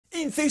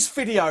In this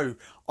video,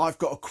 I've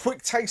got a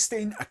quick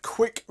tasting, a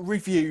quick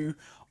review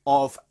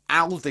of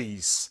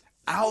Aldi's.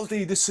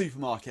 Aldi the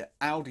supermarket,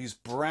 Aldi's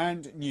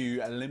brand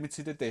new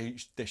limited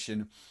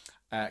edition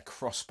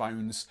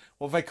Crossbones,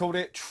 what have they called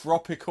it?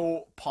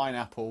 Tropical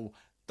Pineapple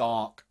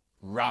Dark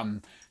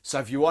Rum. So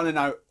if you want to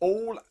know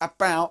all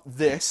about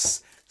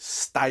this,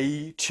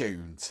 stay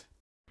tuned.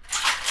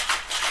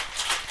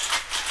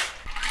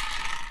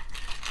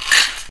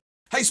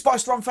 Hey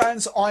Spiced Rum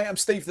fans, I am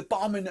Steve the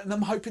Barman and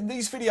I'm hoping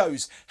these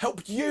videos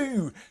help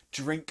you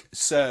drink,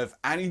 serve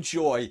and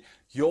enjoy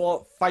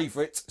your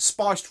favourite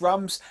spiced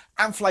rums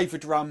and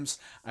flavoured rums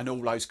and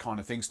all those kind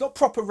of things. Not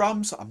proper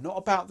rums, I'm not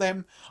about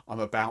them.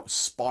 I'm about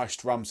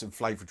spiced rums and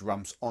flavoured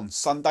rums on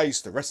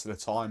Sundays. The rest of the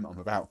time I'm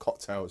about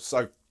cocktails.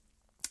 So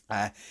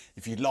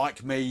if you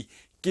like me,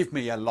 give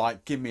me a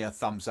like, give me a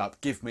thumbs up,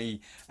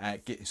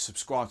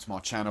 subscribe to my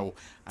channel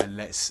and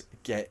let's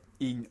get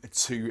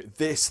into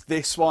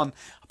this one.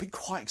 I've been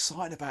quite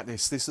excited about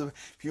this. If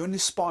you're in the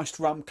Spiced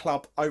Rum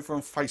Club over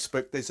on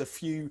Facebook, there's a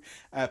few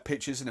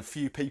pictures and a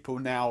few people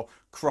now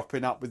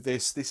cropping up with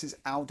this. This is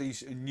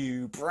Aldi's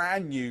new,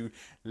 brand new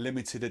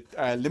limited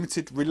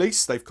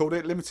release. They've called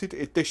it limited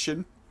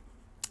edition.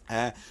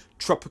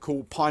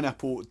 Tropical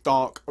Pineapple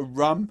Dark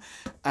Rum.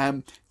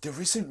 There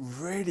isn't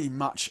really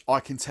much I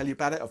can tell you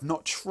about it. I've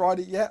not tried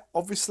it yet,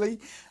 obviously.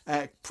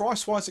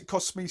 Price wise it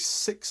cost me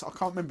I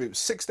can't remember, it was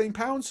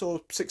 £16 or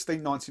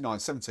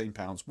 £16.99,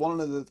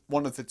 £17,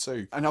 one of the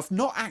two. And I've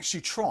not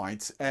actually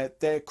tried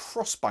their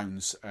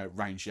Crossbones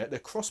range yet. Their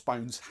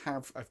Crossbones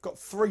I've got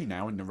 3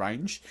 now in the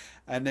range,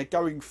 and they're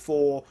going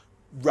for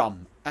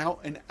rum,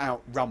 out and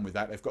out rum with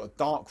that. They've got a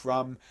dark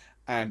rum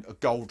and a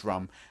gold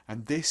rum,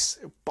 and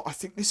but I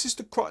think this is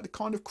the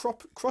kind of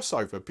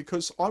crossover,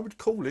 because I would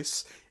call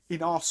this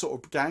in our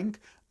sort of gang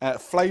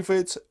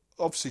flavoured,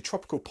 obviously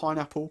tropical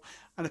pineapple,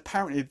 and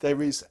apparently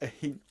there is a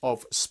hint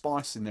of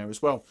spice in there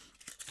as well.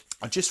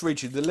 I'll just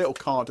read you the little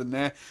card in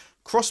there.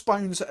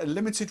 Crossbones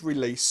limited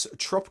release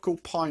tropical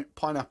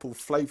pineapple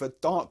flavoured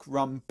dark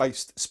rum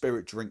based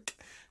spirit drink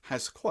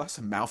has, that's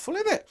a mouthful,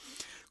 isn't it?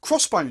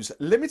 Crossbones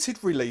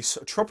limited release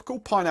tropical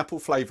pineapple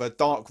flavour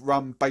dark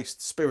rum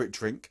based spirit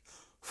drink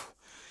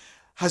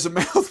has a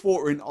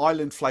mouth-watering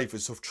island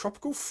flavours of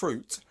tropical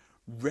fruit,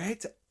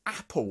 red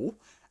apple,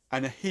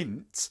 and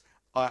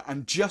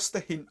just a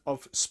hint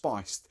of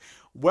spiced.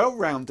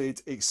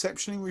 Well-rounded,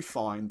 exceptionally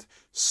refined,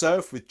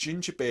 served with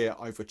ginger beer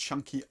over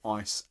chunky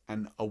ice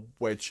and a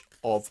wedge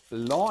of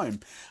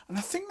lime. And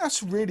I think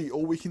that's really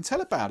all we can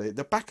tell about it.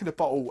 The back of the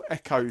bottle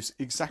echoes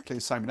exactly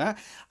the same as that.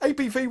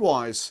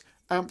 ABV-wise,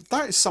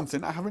 that is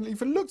something I haven't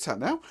even looked at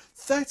now.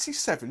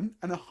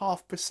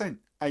 37.5%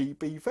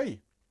 ABV.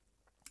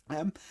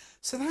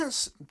 So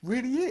that's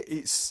really it.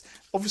 It's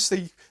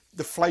obviously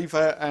the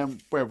flavour,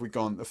 where have we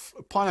gone? The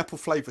pineapple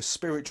flavour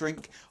spirit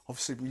drink.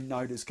 Obviously we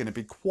know there's going to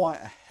be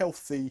quite a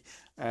healthy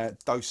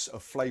dose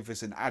of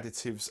flavours and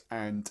additives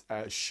and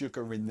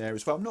sugar in there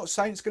as well. I'm not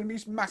saying it's going to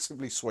be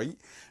massively sweet,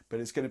 but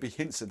it's going to be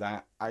hints of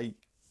that,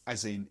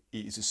 as in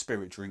it is a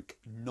spirit drink,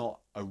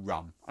 not a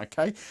rum,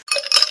 okay?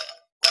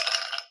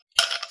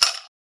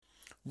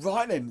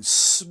 Right then,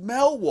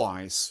 smell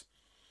wise.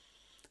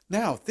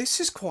 Now, this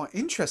is quite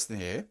interesting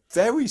here.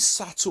 Very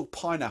subtle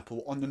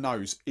pineapple on the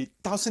nose. It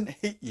doesn't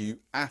hit you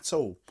at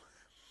all.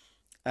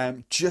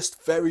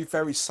 Just very,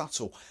 very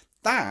subtle.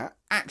 That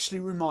actually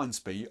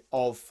reminds me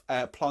of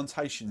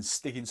Plantation's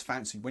Stiggins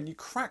Fancy. When you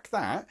crack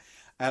that,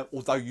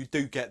 although you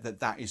do get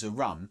that is a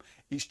rum,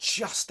 it's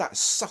just that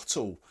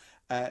subtle,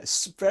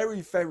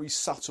 very, very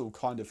subtle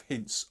kind of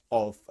hints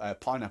of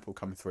pineapple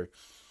coming through.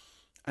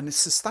 And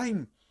it's the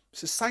same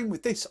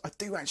with this. I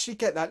do actually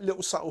get that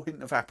little subtle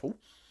hint of apple.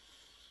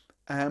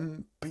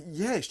 But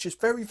yeah, it's just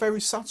very,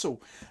 very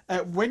subtle.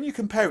 When you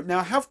compare it, now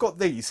I have got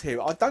these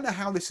here. I don't know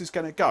how this is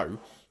going to go,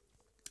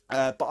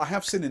 but I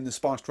have seen in the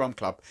Spiced Rum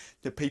Club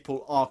that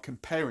people are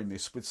comparing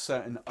this with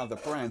certain other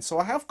brands. So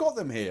I have got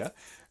them here,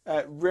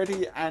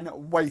 ready and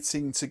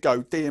waiting to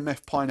go.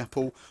 DMF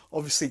Pineapple,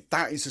 obviously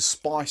that is a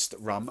spiced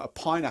rum, a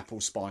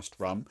pineapple spiced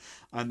rum,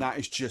 and that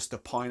is just a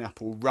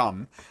pineapple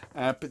rum.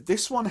 But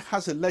this one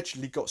has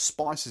allegedly got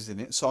spices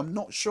in it, so I'm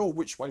not sure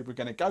which way we're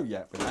going to go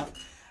yet with that.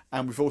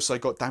 And we've also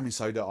got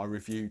Damiso that I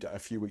reviewed a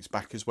few weeks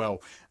back as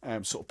well,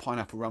 sort of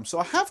pineapple rum. So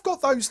I have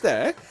got those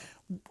there.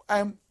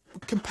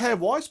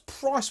 Compare-wise,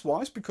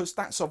 price-wise, because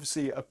that's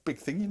obviously a big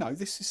thing. You know,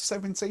 this is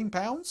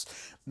 £17,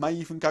 may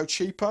even go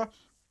cheaper.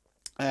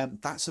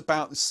 That's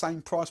about the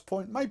same price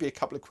point, maybe a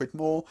couple of quid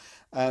more.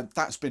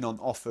 That's been on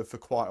offer for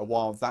quite a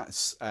while.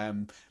 That's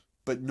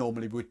but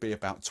normally would be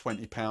about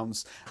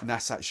 £20, and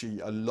that's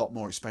actually a lot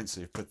more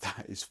expensive, but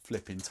that is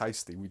flipping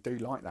tasty. We do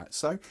like that.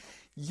 So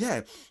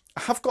yeah, I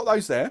have got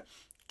those there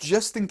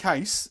just in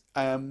case.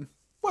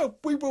 Well,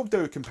 we will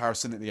do a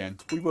comparison at the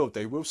end. We will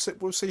do. We'll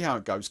see how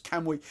it goes.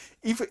 Can we?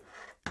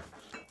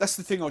 That's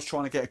the thing I was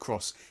trying to get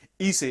across.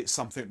 Is it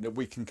something that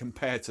we can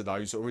compare to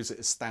those, or is it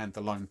a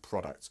standalone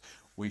product?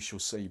 We shall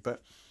see.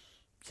 But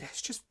yeah,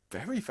 it's just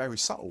very, very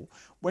subtle.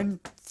 When,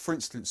 for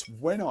instance,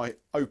 when I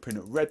open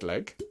a Red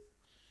Leg,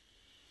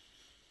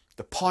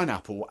 the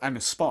pineapple and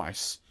the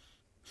spice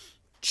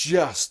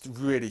just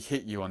really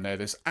hit you on there.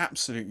 There's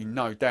absolutely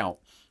no doubt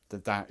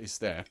that that is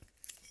there.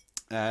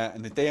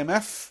 And the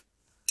DMF,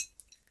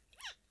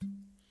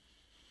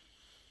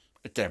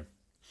 again,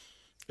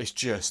 it's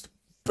just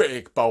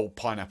big, bold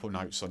pineapple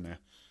notes on there.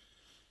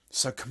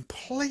 So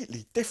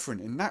completely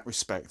different in that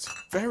respect.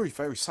 Very,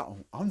 very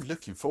subtle. I'm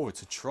looking forward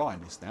to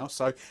trying this now.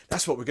 So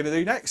that's what we're going to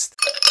do next.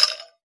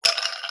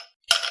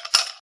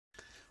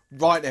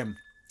 Right then,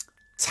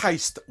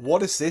 taste. What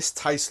does this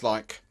taste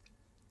like?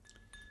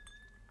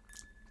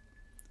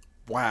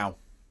 Wow.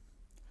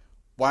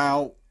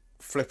 Wow.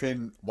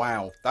 Flipping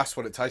wow. That's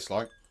what it tastes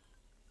like.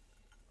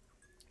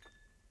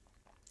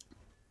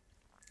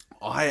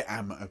 I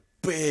am a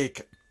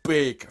big,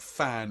 big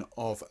fan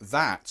of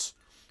that.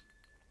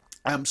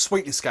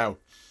 Sweetness scale.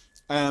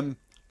 I'm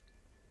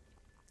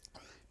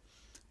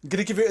going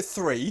to give it a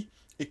 3.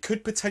 It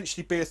could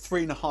potentially be a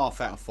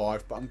 3.5 out of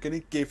 5, but I'm going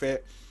to give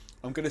it,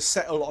 I'm going to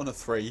settle on a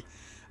 3.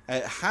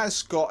 It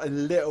has got a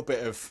little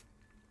bit of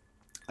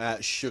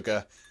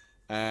sugar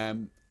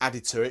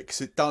added to it,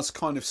 because it does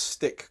kind of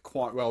stick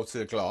quite well to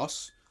the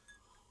glass.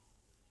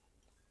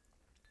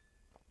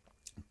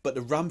 But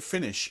the rum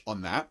finish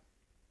on that,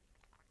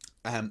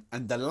 and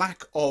the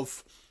lack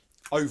of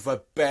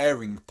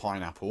overbearing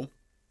pineapple,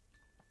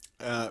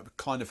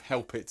 kind of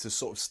help it to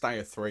sort of stay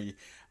a 3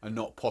 and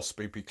not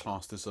possibly be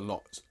classed as a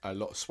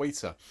lot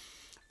sweeter.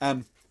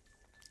 Do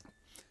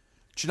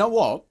you know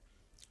what?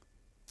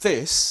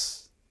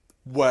 This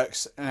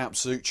works an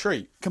absolute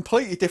treat.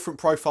 Completely different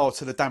profile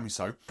to the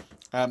Damiso.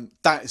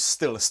 That is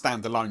still a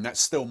standalone. That's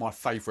still my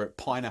favourite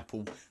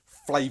pineapple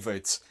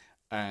flavoured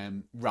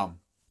rum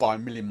by a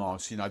million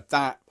miles. You know,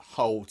 that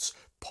holds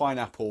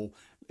pineapple.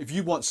 If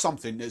you want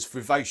something that's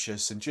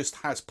vivacious and just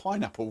has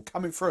pineapple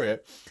coming through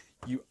it,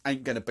 you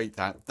ain't going to beat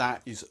that.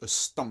 That is a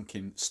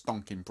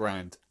stonking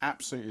brand.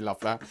 Absolutely love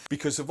that.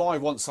 Because if I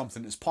want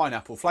something that's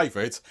pineapple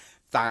flavoured,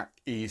 that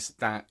is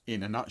that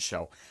in a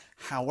nutshell.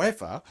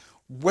 However,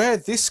 where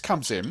this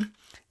comes in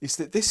is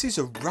that this is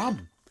a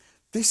rum.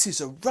 This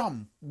is a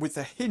rum with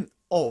a hint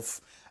of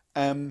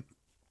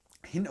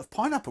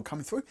pineapple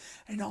coming through.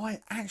 And I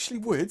actually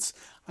would,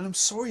 and I'm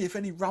sorry if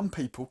any rum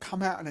people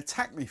come out and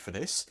attack me for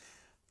this,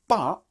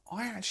 but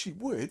I actually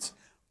would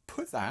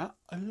put that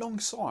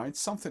alongside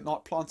something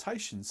like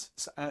Plantation's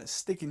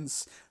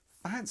Stiggins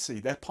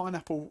Fancy, their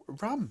pineapple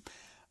rum.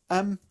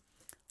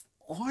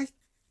 I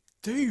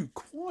do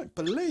quite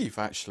believe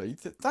actually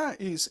that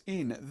that is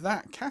in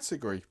that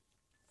category.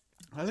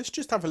 Now let's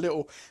just have a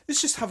little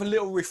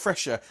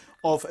refresher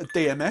of a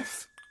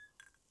DMF.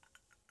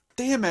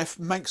 DMF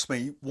makes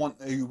me want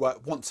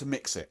to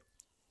mix it.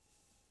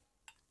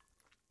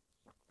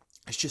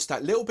 It's just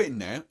that little bit in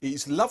there.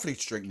 It's lovely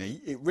to drink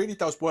neat. It really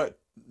does work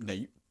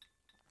neat.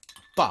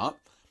 But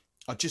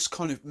it just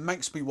kind of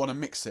makes me want to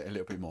mix it a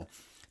little bit more.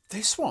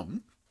 This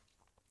one,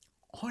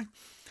 I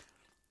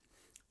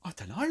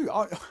don't know.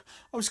 I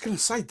was going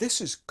to say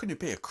this is going to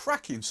be a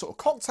cracking sort of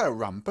cocktail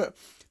rum, but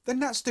then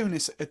that's doing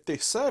this a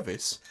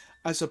disservice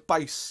as a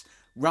base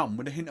rum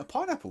with a hint of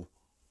pineapple.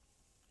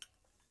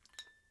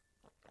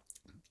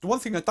 The one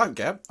thing I don't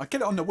get, I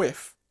get it on the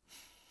whiff,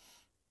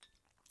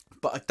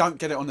 but I don't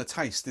get it on the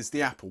taste, is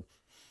the apple.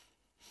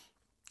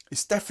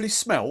 It's definitely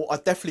smell. I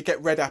definitely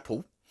get red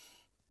apple,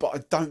 but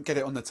I don't get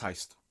it on the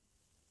taste.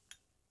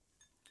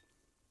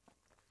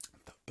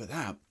 But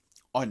that,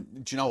 do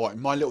you know what? In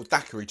my little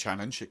daiquiri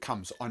challenge, it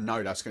comes, I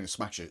know that's going to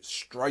smash it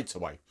straight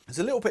away. There's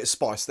a little bit of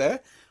spice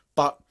there,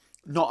 but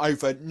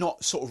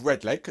not sort of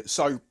red leg.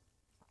 So,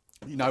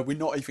 you know, we're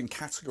not even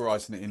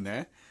categorising it in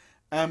there.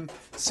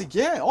 So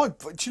yeah,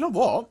 do you know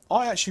what?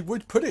 I actually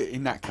would put it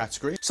in that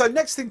category. So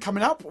next thing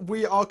coming up,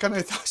 we are going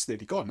to, that's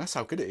nearly gone, that's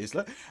how good it is,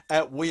 look.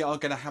 We are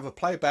going to have a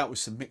play about with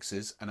some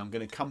mixers, and I'm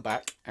going to come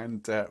back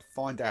and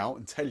find out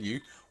and tell you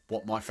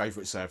what my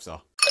favourite serves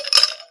are.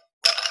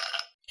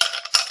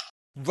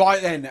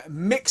 Right then,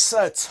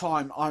 mixer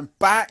time, I'm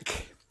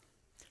back.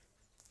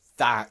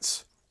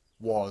 That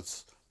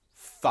was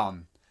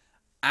fun.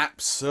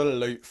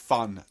 Absolute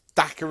fun.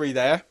 Daiquiri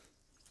there.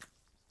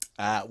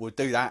 We'll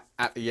do that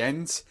at the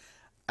end.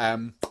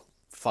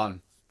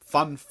 Fun.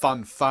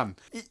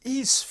 It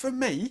is for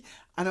me,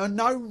 and I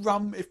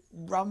know if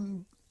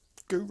rum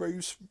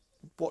gurus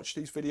watch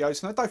these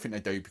videos, and I don't think they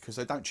do because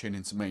they don't tune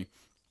into me,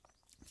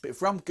 but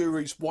if rum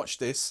gurus watch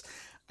this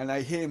and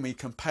they hear me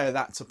compare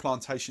that to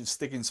Plantation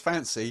Stiggins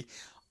Fancy,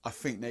 I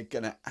think they're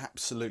going to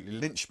absolutely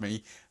lynch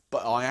me.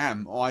 But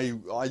I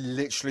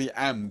literally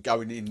am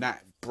going in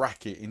that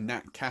bracket, in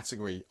that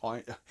category.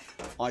 I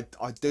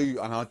do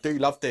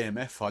love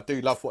DMF. I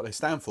do love what they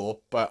stand for,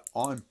 but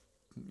I'm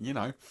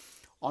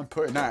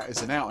putting that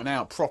as an out and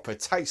out proper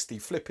tasty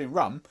flipping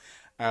rum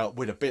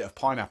with a bit of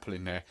pineapple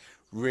in there.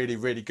 Really,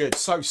 really good.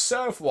 So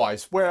serve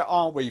wise, where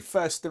are we?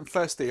 First and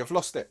thirsty, I've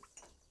lost it.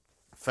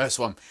 First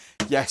one,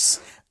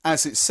 yes,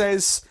 as it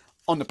says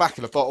on the back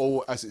of the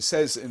bottle, as it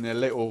says in the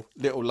little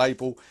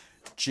label,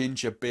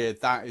 ginger beer.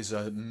 That is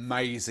an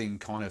amazing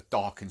kind of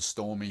dark and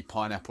stormy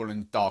pineapple,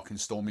 and dark and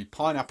stormy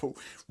pineapple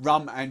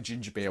rum and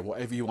ginger beer,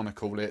 whatever you want to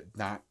call it.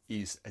 That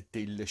is a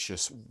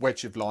delicious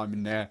wedge of lime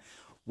in there.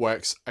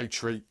 works a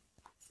treat.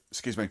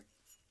 Excuse me.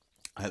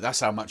 That's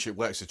how much it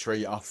works a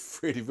treat. I'm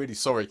really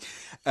sorry.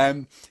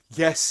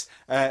 Yes,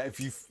 if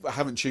you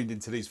haven't tuned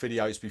into these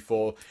videos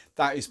before,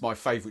 that is my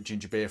favourite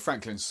ginger beer,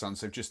 Franklin's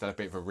Sons. They've just had a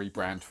bit of a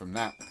rebrand from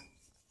that.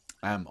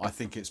 I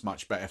think it's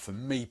much better for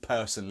me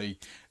personally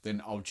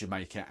than Old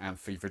Jamaica and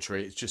Fever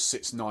Tree. It just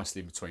sits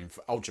nicely in between.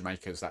 For Old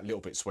Jamaica is that little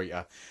bit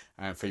sweeter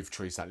and Fever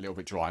Tree is that little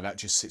bit dry. That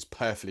just sits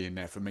perfectly in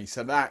there for me.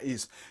 So that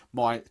is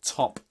my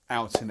top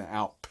out and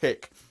out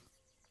pick.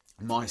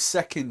 My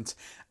second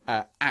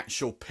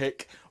actual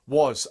pick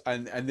was,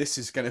 and this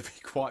is going to be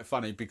quite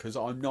funny because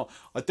I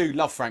do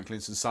love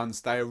Franklin's and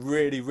Sons. They are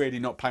really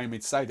not paying me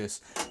to say this,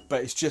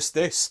 but it's just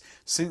this.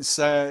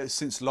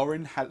 Since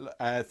Lauren had,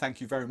 thank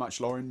you very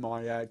much, Lauren,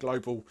 my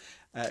global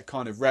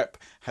kind of rep,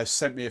 has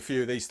sent me a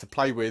few of these to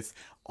play with.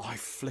 I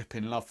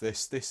flipping love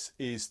this. This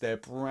is their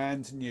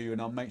brand new,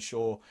 and I'll make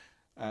sure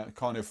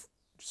kind of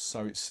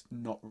so it's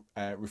not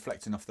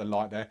reflecting off the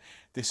light there.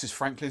 This is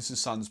Franklin's and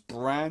Sons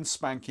brand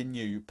spanking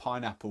new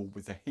pineapple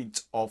with a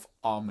hint of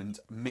almond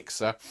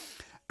mixer.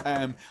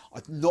 I'm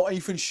not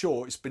even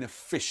sure it's been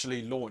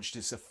officially launched.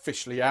 It's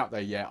officially out there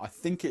yet. I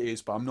think it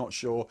is, but I'm not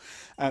sure.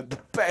 The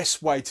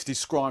best way to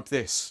describe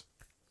this,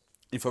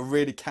 if I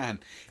really can,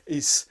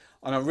 is,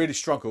 and I really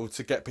struggle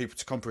to get people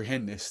to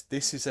comprehend this,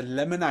 this is a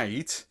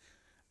lemonade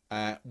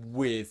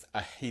with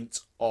a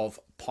hint of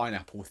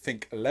pineapple.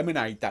 Think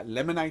lemonade, that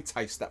lemonade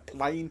taste, that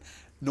plain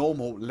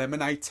normal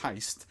lemonade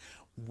taste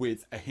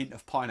with a hint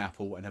of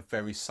pineapple and a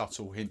very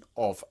subtle hint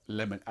of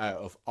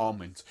of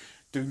almond.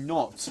 Do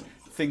not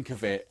think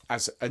of it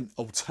as an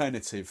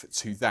alternative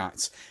to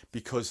that,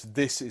 because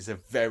this is a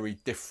very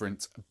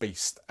different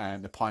beast.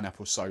 And the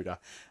pineapple soda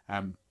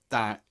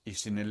that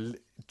is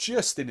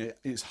just in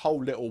its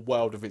whole little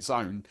world of its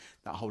own,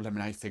 that whole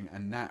lemonade thing,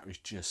 and that is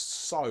just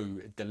so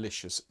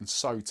delicious and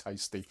so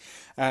tasty.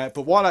 But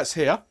while that's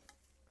here,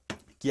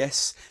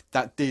 yes,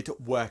 that did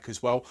work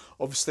as well.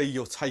 Obviously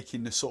you're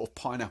taking the sort of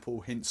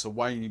pineapple hints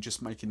away and you're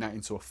just making that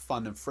into a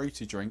fun and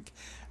fruity drink,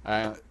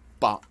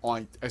 but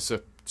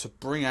to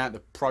bring out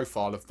the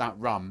profile of that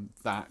rum,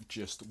 that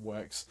just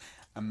works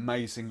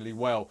amazingly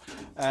well.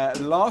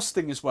 Last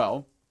thing as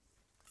well,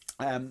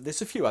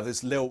 there's a few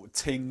others. Lil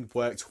Ting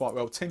worked quite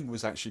well. Ting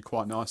was actually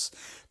quite nice,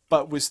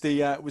 but was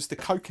the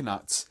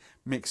coconut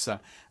mixer.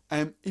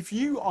 If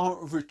you are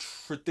a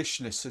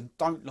traditionalist and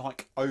don't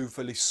like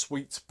overly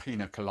sweet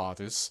pina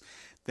coladas,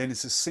 then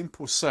it's a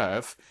simple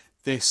serve.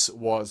 This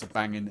was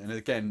banging. And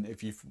again,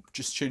 if you've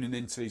just tuning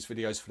into these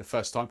videos for the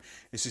first time,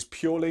 this is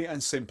purely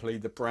and simply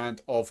the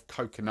brand of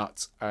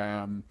coconut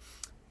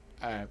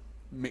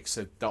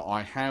mixer that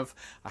I have.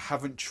 I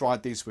haven't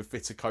tried these with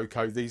Vita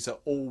Coco. These are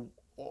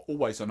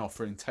always on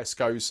offer in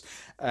Tesco's.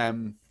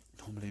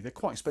 Normally they're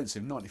quite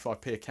expensive,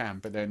 95p a can,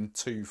 but then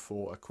 2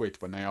 for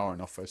 £1 when they are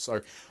on offer. So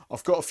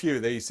I've got a few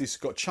of these. This has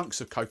got chunks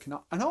of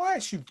coconut, and I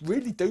actually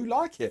really do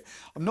like it.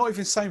 I'm not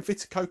even saying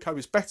Vita Coco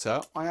is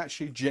better. I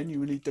actually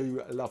genuinely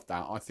do love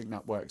that. I think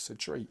that works a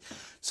treat.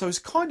 So it's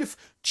kind of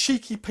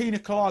cheeky pina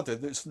colada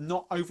that's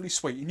not overly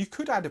sweet, and you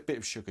could add a bit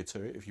of sugar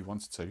to it if you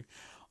wanted to.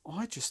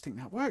 I just think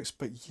that works.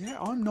 But yeah,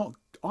 I'm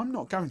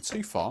not going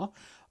too far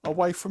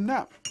away from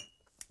that.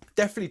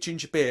 Definitely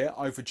ginger beer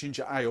over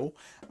ginger ale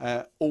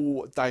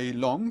all day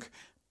long,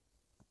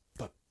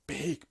 but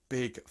big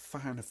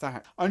fan of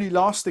that. Only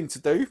last thing to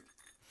do,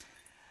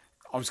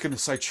 I was going to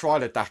say try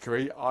the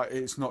daiquiri.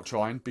 It's not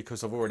trying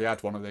because I've already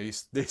had one of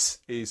these. This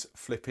is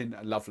flipping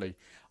lovely,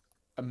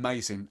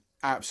 amazing,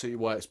 absolutely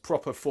works.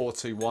 Proper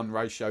 4:1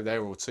 ratio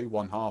there, or 2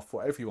 1/2,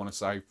 whatever you want to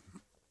say.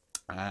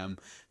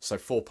 So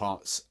 4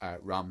 parts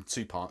rum,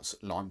 2 parts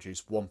lime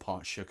juice, 1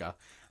 part sugar.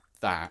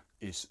 That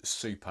is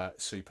super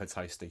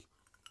tasty.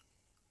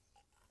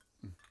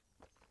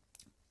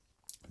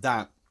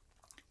 That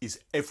is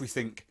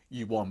everything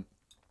you want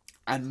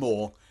and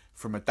more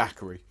from a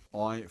daiquiri.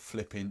 I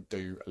flipping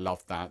do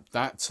love that.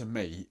 That to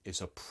me is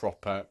a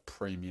proper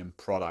premium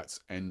product,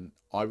 and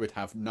I would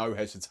have no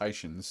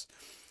hesitations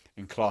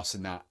in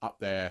classing that up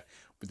there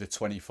with the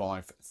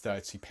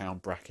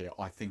 £25–30 bracket.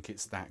 I think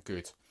it's that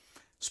good,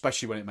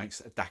 especially when it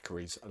makes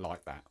daiquiris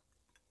like that.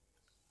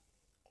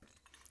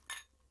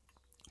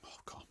 Oh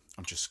God,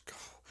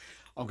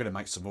 I'm going to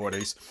make some more of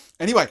these.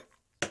 Anyway,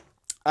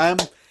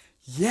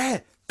 yeah,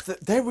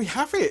 there we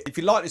have it. If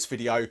you like this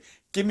video,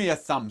 give me a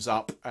thumbs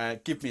up,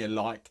 give me a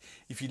like.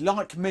 If you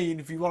like me and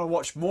if you want to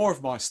watch more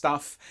of my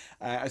stuff,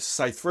 as I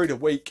say, through the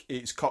week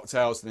it's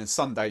cocktails, and then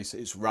Sundays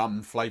it's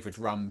flavoured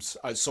rums,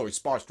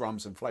 spiced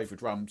rums and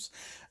flavoured rums.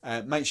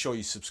 Make sure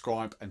you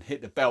subscribe and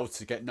hit the bell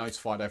to get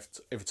notified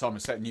every time I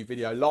set a new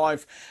video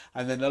live.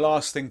 And then the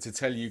last thing to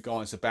tell you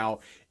guys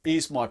about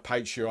is my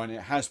Patreon.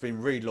 It has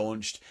been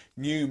relaunched,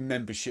 new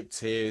membership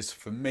tiers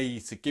for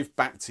me to give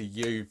back to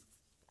you.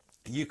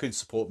 You can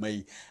support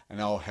me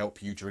and I'll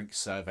help you drink,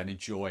 serve and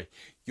enjoy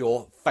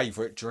your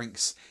favourite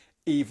drinks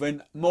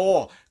even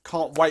more.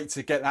 Can't wait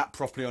to get that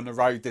properly on the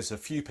road. There's a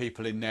few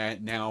people in there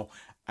now.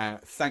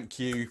 Thank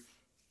you.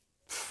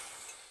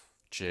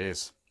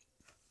 Cheers.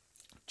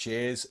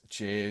 Cheers.